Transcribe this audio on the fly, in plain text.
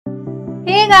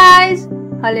Hey guys!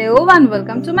 Hello and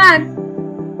welcome to Math.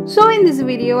 So in this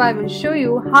video I will show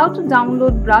you how to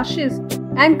download brushes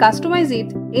and customize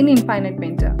it in Infinite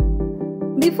Painter.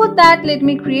 Before that, let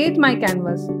me create my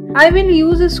canvas. I will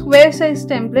use a square size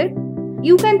template.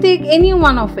 You can take any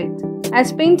one of it,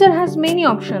 as Painter has many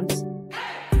options.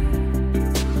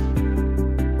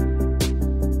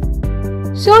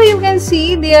 So you can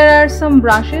see there are some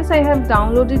brushes I have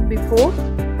downloaded before.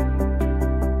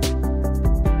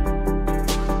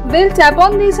 Well, tap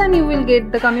on this and you will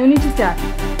get the community tab.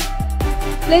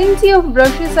 Plenty of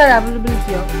brushes are available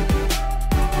here.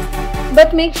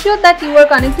 But make sure that you are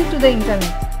connected to the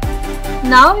internet.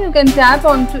 Now you can tap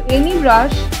onto any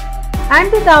brush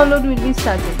and the download will be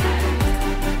started.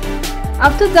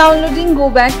 After downloading, go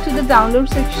back to the download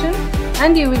section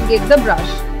and you will get the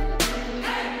brush.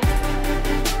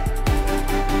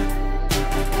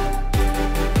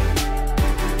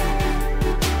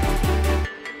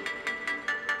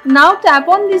 Now tap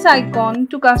on this icon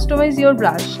to customize your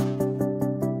brush.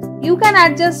 You can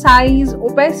adjust size,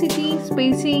 opacity,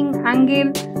 spacing,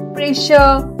 angle,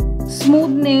 pressure,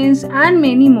 smoothness and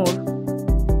many more.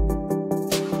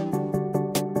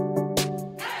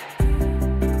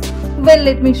 Well,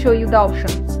 let me show you the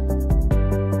options.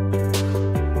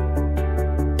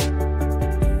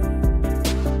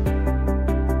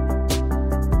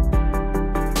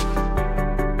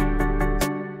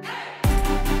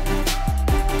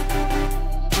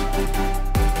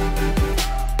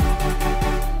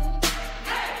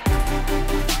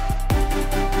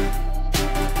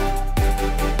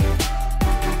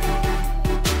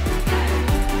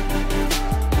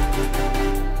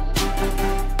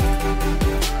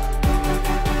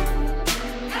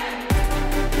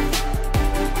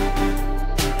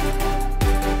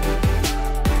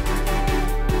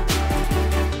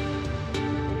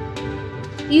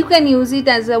 You can use it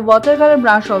as a watercolor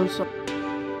brush also.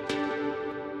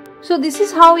 So this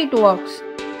is how it works.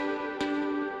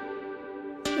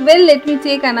 Well, let me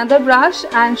take another brush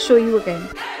and show you again.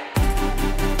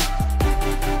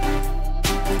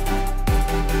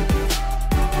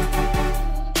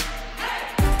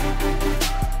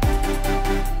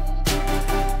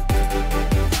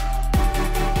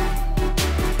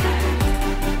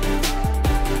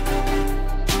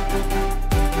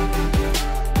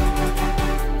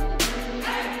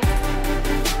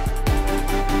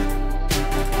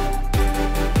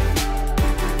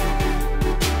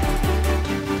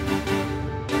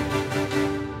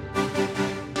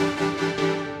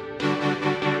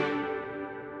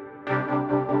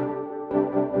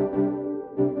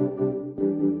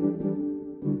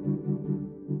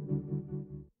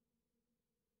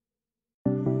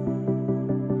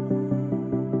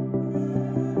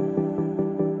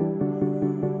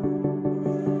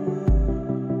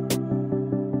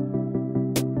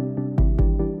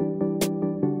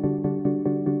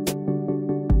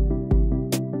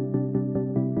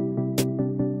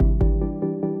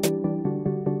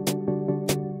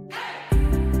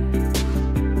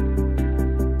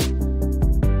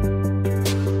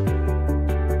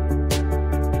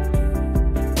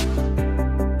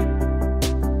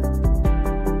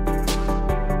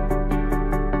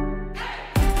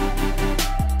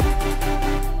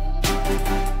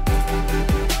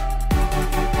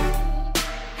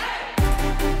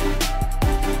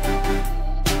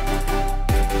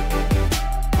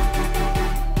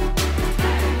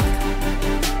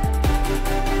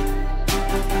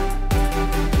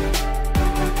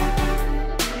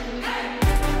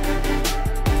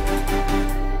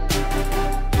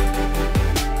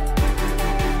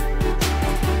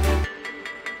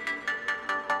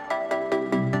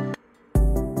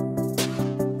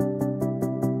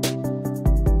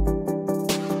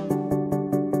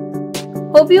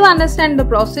 Hope you understand the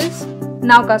process.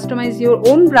 Now customize your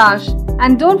own brush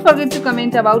and don't forget to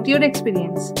comment about your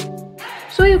experience.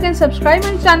 So you can subscribe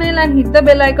my channel and hit the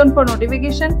bell icon for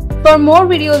notification for more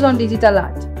videos on digital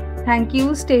art. Thank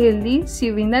you, stay healthy, see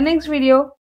you in the next video.